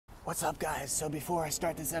What's up, guys? So before I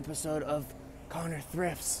start this episode of Connor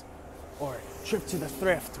Thrifts, or Trip to the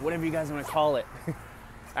Thrift, whatever you guys want to call it,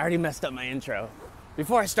 I already messed up my intro.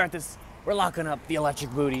 Before I start this, we're locking up the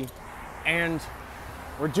electric booty, and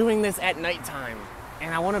we're doing this at nighttime.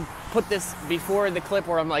 And I want to put this before the clip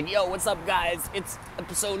where I'm like, yo, what's up, guys? It's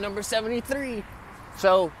episode number 73.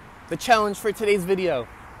 So the challenge for today's video,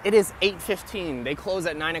 it is 8:15. They close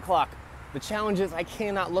at 9 o'clock. The challenge is I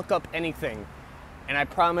cannot look up anything. And I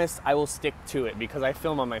promise I will stick to it because I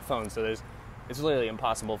film on my phone, so it's literally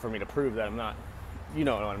impossible for me to prove that I'm not, you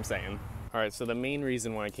know what I'm saying. All right, so the main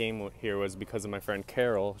reason why I came here was because of my friend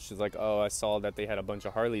Carol. She's like, oh, I saw that they had a bunch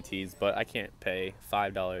of Harley tees, but I can't pay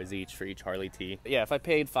 $5 each for each Harley tee. Yeah, if I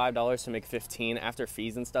paid $5 to make 15 after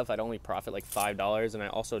fees and stuff, I'd only profit like $5, and I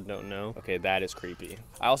also don't know. Okay, that is creepy.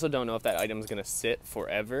 I also don't know if that item is gonna sit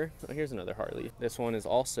forever. Oh, here's another Harley. This one is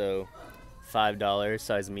also $5,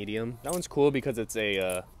 size medium. That one's cool because it's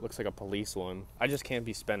a, looks like a police one. I just can't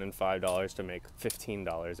be spending $5 to make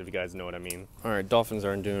 $15, if you guys know what I mean. All right, Dolphins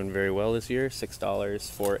aren't doing very well this year.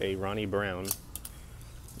 $6 for a Ronnie Brown,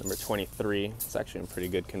 number 23. It's actually in pretty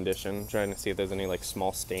good condition. I'm trying to see if there's any like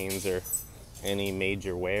small stains or any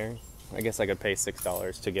major wear. I guess I could pay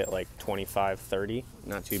 $6 to get like 25, 30.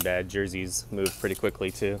 Not too bad. Jerseys move pretty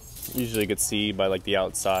quickly too. Usually you could see by like the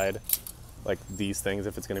outside, like these things,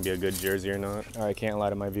 if it's gonna be a good jersey or not. All right, I can't lie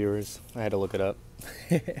to my viewers. I had to look it up.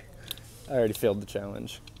 I already failed the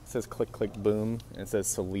challenge. It says click, click, boom, and it says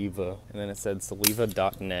Saliva. And then it said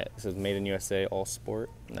saliva.net. It says made in USA, all sport,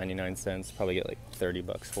 99 cents. Probably get like 30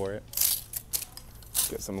 bucks for it. Let's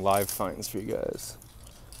get some live finds for you guys.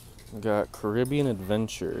 We got Caribbean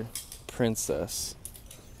Adventure, Princess.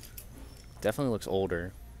 Definitely looks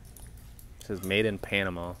older. It says made in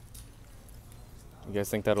Panama. You guys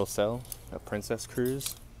think that'll sell? A Princess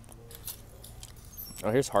Cruise?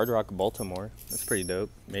 Oh, here's Hard Rock Baltimore. That's pretty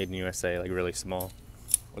dope. Made in USA, like really small.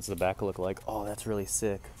 What's the back look like? Oh, that's really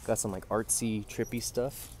sick. Got some like artsy, trippy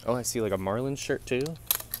stuff. Oh, I see like a Marlins shirt too.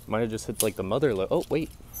 Might have just hit like the mother logo. Oh,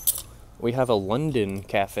 wait. We have a London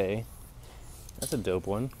cafe. That's a dope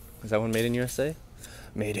one. Is that one made in USA?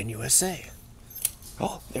 Made in USA.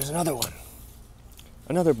 Oh, there's another one.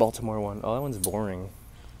 Another Baltimore one. Oh, that one's boring.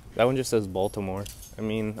 That one just says Baltimore. I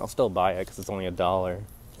mean, I'll still buy it because it's only $1.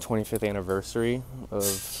 25th anniversary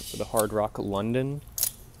of the Hard Rock London.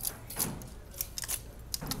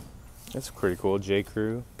 That's pretty cool. J.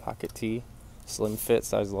 Crew, pocket tee, slim fit,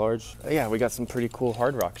 size large. Yeah, we got some pretty cool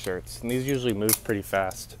Hard Rock shirts. And these usually move pretty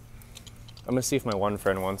fast. I'm gonna see if my one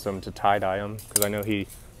friend wants them to tie-dye them because I know he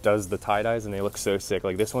does the tie-dyes and they look so sick.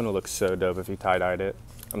 Like this one will look so dope if he tie-dyed it.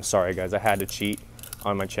 I'm sorry guys, I had to cheat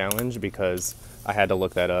on my challenge because I had to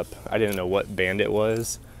look that up. I didn't know what band it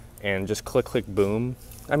was, and just click, click, boom.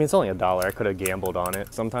 I mean, it's only $1. I could have gambled on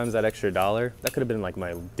it. Sometimes that extra $1, that could have been like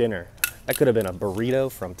my dinner. That could have been a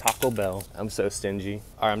burrito from Taco Bell. I'm so stingy.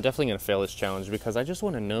 All right, I'm definitely gonna fail this challenge because I just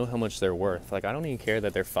wanna know how much they're worth. Like, I don't even care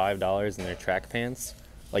that they're $5 and they're track pants,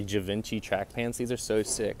 like Givenchy track pants. These are so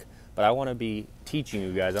sick. But I wanna be teaching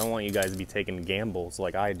you guys. I don't want you guys to be taking gambles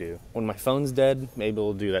like I do. When my phone's dead, maybe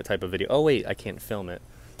we'll do that type of video. Oh wait, I can't film it.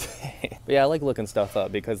 But yeah, I like looking stuff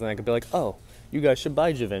up because then I could be like, oh, you guys should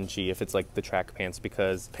buy Givenchy if it's like the track pants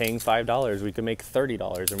because paying $5, we could make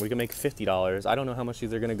 $30 and we could make $50. I don't know how much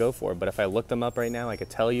these are gonna go for, but if I look them up right now, I could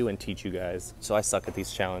tell you and teach you guys. So I suck at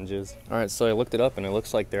these challenges. All right, so I looked it up and it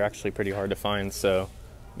looks like they're actually pretty hard to find. So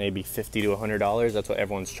maybe $50 to $100, that's what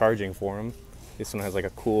everyone's charging for them. This one has like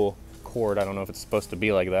a cool cord. I don't know if it's supposed to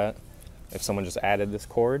be like that. If someone just added this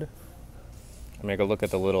cord, I'm gonna go look at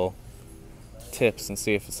the little tips and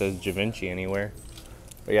see if it says Givenchy anywhere.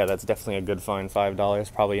 But yeah, that's definitely a good find.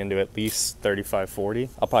 $5, probably into at least $35, $40.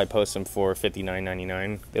 I'll probably post them for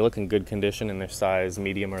 $59.99. They look in good condition in their size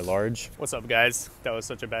medium or large. What's up guys? That was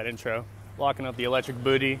such a bad intro. Locking up the electric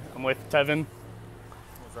booty. I'm with Tevin.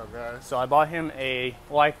 What's up guys? So I bought him I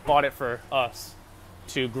bought it for us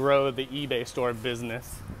to grow the eBay store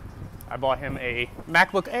business. I bought him a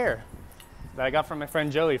MacBook Air that I got from my friend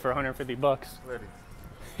Joey for 150 bucks. Ready.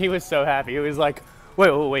 He was so happy. He was like,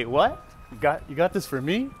 wait, what? You got this for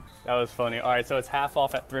me? That was funny. All right, so it's half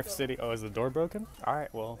off at Thrift City. Oh, is the door broken? All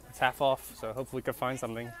right, well, it's half off, so hopefully we can find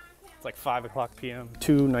something. It's like 5 o'clock p.m.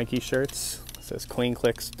 2 Nike shirts. It says clean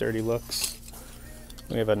clicks, dirty looks.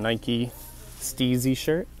 We have a Nike Steezy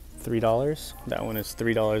shirt, $3. That one is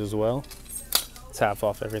 $3 as well. It's half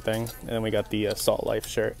off everything. And then we got the Salt Life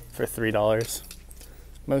shirt for $3.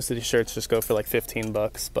 Most of these shirts just go for like 15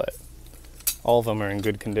 bucks, but all of them are in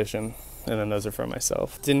good condition. And then those are for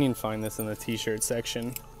myself. Didn't even find this in the t-shirt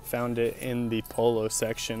section. Found it in the polo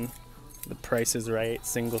section. The price is right,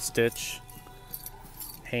 single stitch,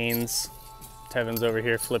 Hanes, Tevin's over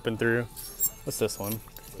here flipping through. What's this one?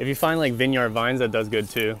 If you find like Vineyard Vines, that does good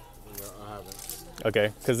too. No, I haven't.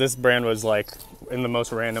 Okay, because this brand was like in the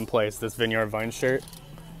most random place, this Vineyard Vines shirt.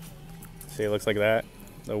 See, it looks like that.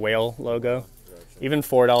 The whale logo. Even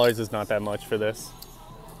 $4 is not that much for this.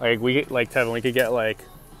 Like Tevin, we could get like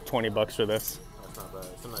 20 bucks for this. That's not bad.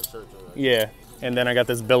 It's a nice shirt too, right? Yeah, and then I got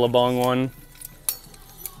this Billabong one.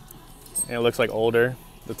 And it looks like older.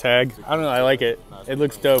 The tag, I don't know, I like it. It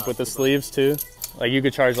looks dope with the sleeves too. Like you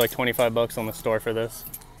could charge like 25 bucks on the store for this.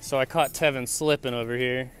 So I caught Tevin slipping over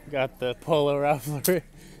here. Got the Polo Ralph Lauren.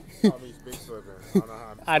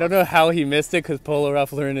 I don't know how he missed it because Polo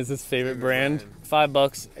Ralph Lauren is his favorite brand.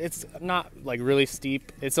 $5. It's not like really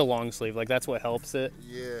steep. It's a long sleeve. Like that's what helps it.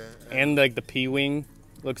 Yeah. And like the P-wing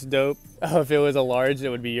looks dope. Oh, if it was a large, it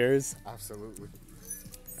would be yours. Absolutely.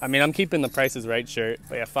 I mean, I'm keeping the Price is Right shirt.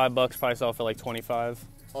 But yeah, $5, probably sell for like 25.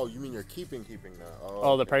 Oh, you mean you're keeping that?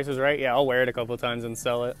 Oh, the Price is Right? Yeah, I'll wear it a couple of times and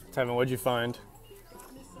sell it. Tevin, what'd you find?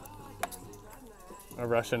 A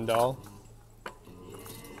Russian doll.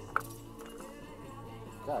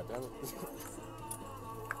 God damn it.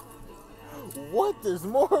 What? There's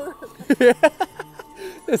more?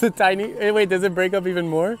 Is it tiny? Hey, wait, does it break up even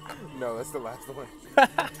more? No, that's the last one.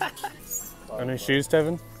 Any shoes,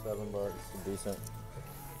 Tevin? $7. Decent.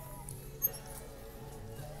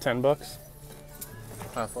 $10?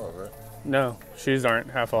 Half off, right? No, shoes aren't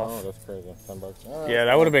half off. Oh, that's crazy. $10. Yeah,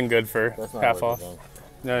 that would have been good for half off. Then.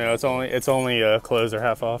 No, it's only clothes are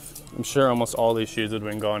half off. I'm sure almost all these shoes would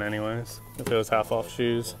have been gone anyways if it was half off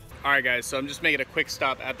shoes. All right, guys, so I'm just making a quick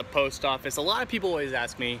stop at the post office. A lot of people always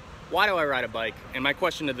ask me, why do I ride a bike? And my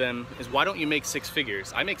question to them is, why don't you make 6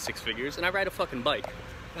 figures? I make 6 figures and I ride a fucking bike.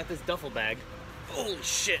 Got this duffel bag. Holy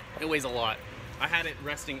shit, it weighs a lot. I had it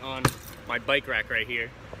resting on my bike rack right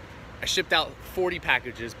here. I shipped out 40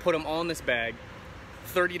 packages, put them all in this bag.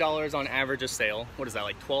 $30 on average a sale. What is that,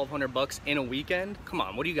 like 1,200 bucks in a weekend? Come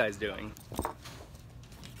on, what are you guys doing?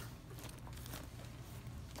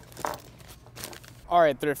 All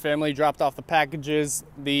right, Thrift family, dropped off the packages.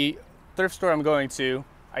 The thrift store I'm going to,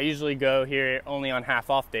 I usually go here only on half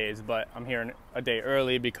off days, but I'm here a day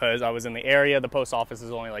early because I was in the area. The post office is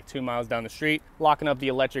only like 2 miles down the street, locking up the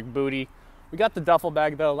electric booty. We got the duffel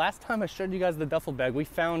bag though. Last time I showed you guys the duffel bag, we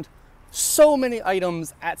found so many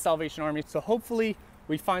items at Salvation Army. So hopefully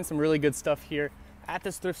we find some really good stuff here at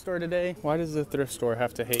this thrift store today. Why does the thrift store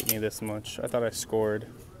have to hate me this much? I thought I scored.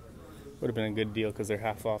 Would have been a good deal because they're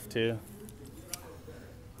half off too.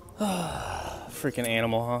 Freaking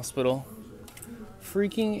animal hospital.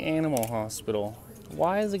 Freaking animal hospital.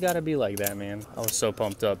 Why has it got to be like that, man? I was so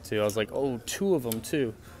pumped up too. I was like, oh, 2 of them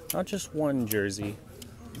too. Not just 1 jersey,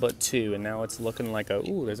 but 2. And now it's looking like a,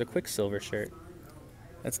 ooh, there's a Quicksilver shirt.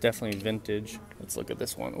 That's definitely vintage. Let's look at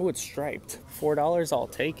this one. Oh, it's striped. $4, I'll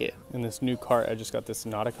take it. In this new cart, I just got this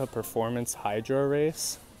Nautica Performance Hydro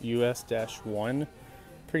Race US-1.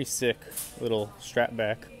 Pretty sick little strap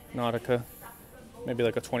back Nautica. Maybe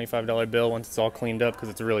like a $25 bill once it's all cleaned up because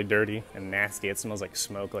it's really dirty and nasty. It smells like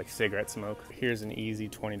smoke, like cigarette smoke. Here's an easy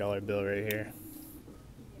 $20 bill right here.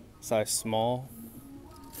 Size small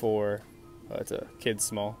for, it's a kid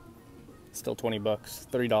small. Still 20 bucks.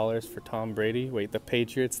 $30 for Tom Brady. Wait, the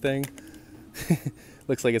Patriots thing?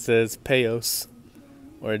 Looks like it says Payos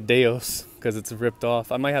or Deos because it's ripped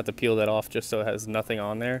off. I might have to peel that off just so it has nothing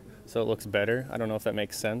on there so it looks better. I don't know if that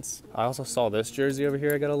makes sense. I also saw this jersey over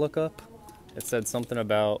here I gotta look up. It said something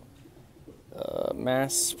about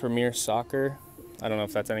Mass Premier Soccer. I don't know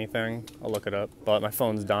if that's anything. I'll look it up, but my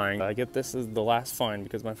phone's dying. I get this as the last find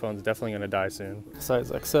because my phone's definitely gonna die soon.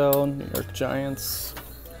 Size XL, New York Giants.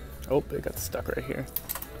 Oh, it got stuck right here.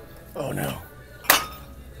 Oh no.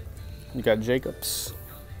 You got Jacobs.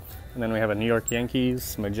 And then we have a New York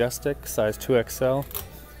Yankees Majestic, size 2XL.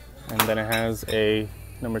 And then it has a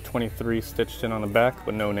number 23 stitched in on the back,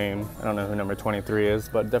 but no name. I don't know who number 23 is,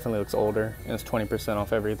 but it definitely looks older. And it's 20%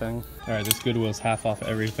 off everything. All right, this Goodwill's half off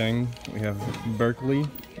everything. We have Berkeley,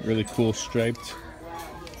 really cool striped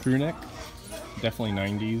crew neck. Definitely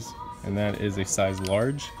 90s. And that is a size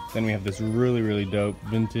large. Then we have this really, really dope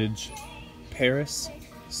vintage Paris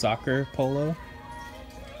soccer polo.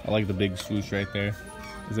 I like the big swoosh right there.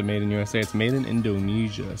 Is it made in USA? It's made in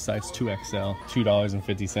Indonesia, size 2XL,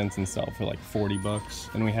 $2.50 and sell for like 40 bucks.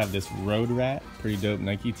 Then we have this Road Rat, pretty dope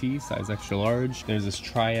Nike tee, size extra large. There's this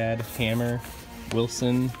Triad Hammer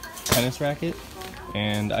Wilson tennis racket.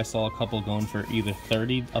 And I saw a couple going for either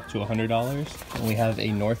 $30 up to $100. And we have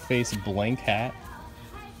a North Face blank hat,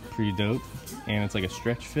 pretty dope. And it's like a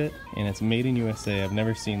stretch fit, and it's made in USA. I've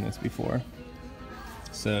never seen this before.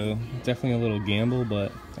 So definitely a little gamble,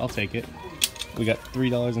 but I'll take it. We got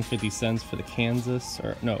 $3.50 for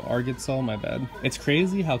the Arkansas, my bad. It's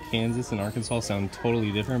crazy how Kansas and Arkansas sound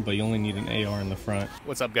totally different, but you only need an AR in the front.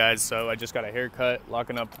 What's up, guys? So I just got a haircut,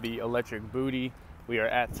 locking up the electric booty. We are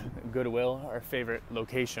at Goodwill, our favorite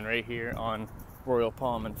location right here on Royal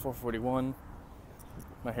Palm and 441.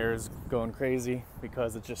 My hair is going crazy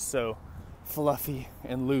because it's just so fluffy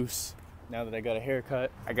and loose. Now that I got a haircut,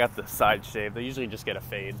 I got the side shave. They usually just get a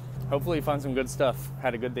fade. Hopefully you find some good stuff.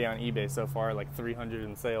 Had a good day on eBay so far, like 300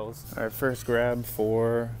 in sales. All right, first grab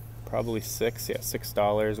for probably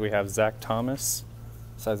 $6. We have Zach Thomas,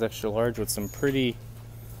 size extra large with some pretty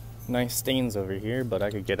nice stains over here, but I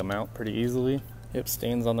could get them out pretty easily. Yep,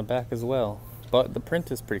 stains on the back as well. But the print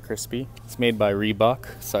is pretty crispy. It's made by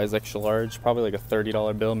Reebok, size extra large, probably like a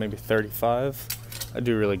 $30 bill, maybe 35. I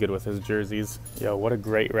do really good with his jerseys. Yo, what a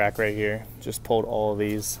great rack right here. Just pulled all of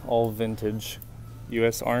these, all vintage.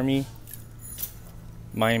 U.S. Army,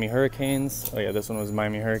 Miami Hurricanes. Oh yeah, this one was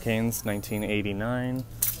Miami Hurricanes, 1989.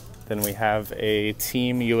 Then we have a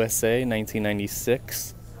Team USA,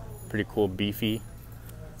 1996. Pretty cool, beefy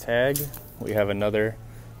tag. We have another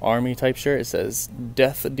Army type shirt. It says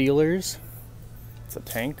Death Dealers. It's a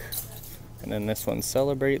tank. And then this one,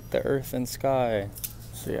 Celebrate the Earth and Sky.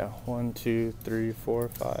 So yeah, 1, 2, 3, 4,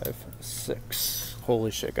 5, 6.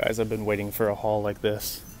 Holy shit, guys, I've been waiting for a haul like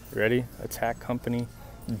this. You ready? Attack Company,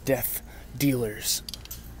 Death Dealers.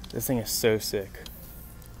 This thing is so sick.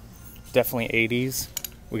 Definitely 80s.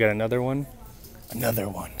 We got another one.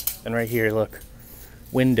 And right here, look,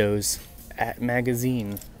 Windows at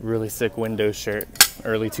Magazine. Really sick Windows shirt,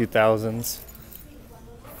 early 2000s.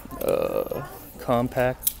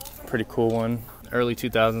 Compact, pretty cool one. Early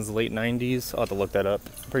 2000s, late 90s. I'll have to look that up.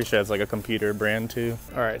 Pretty sure it's like a computer brand too.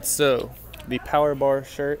 All right, so the Power Bar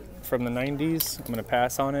shirt from the 90s, I'm gonna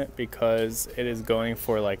pass on it because it is going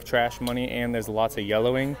for like trash money and there's lots of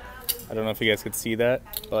yellowing. I don't know if you guys could see that,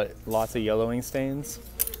 but lots of yellowing stains.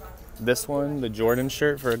 This one, the Jordan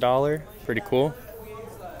shirt for $1, pretty cool.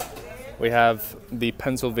 We have the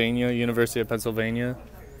University of Pennsylvania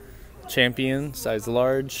Champion, size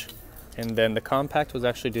large. And then the compact was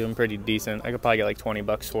actually doing pretty decent. I could probably get like 20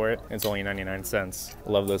 bucks for it. It's only 99 cents.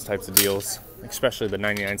 I love those types of deals, especially the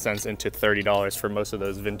 99 cents into $30 for most of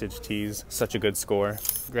those vintage tees. Such a good score.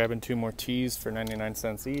 Grabbing 2 more tees for 99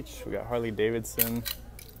 cents each. We got Harley Davidson.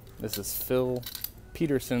 This is Phil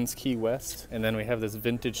Peterson's Key West. And then we have this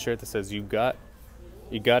vintage shirt that says, you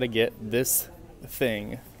gotta get this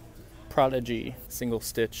thing. Prodigy. Single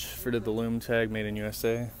stitch Fruit of the Loom tag, made in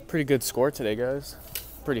USA. Pretty good score today, guys.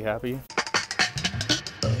 Pretty happy.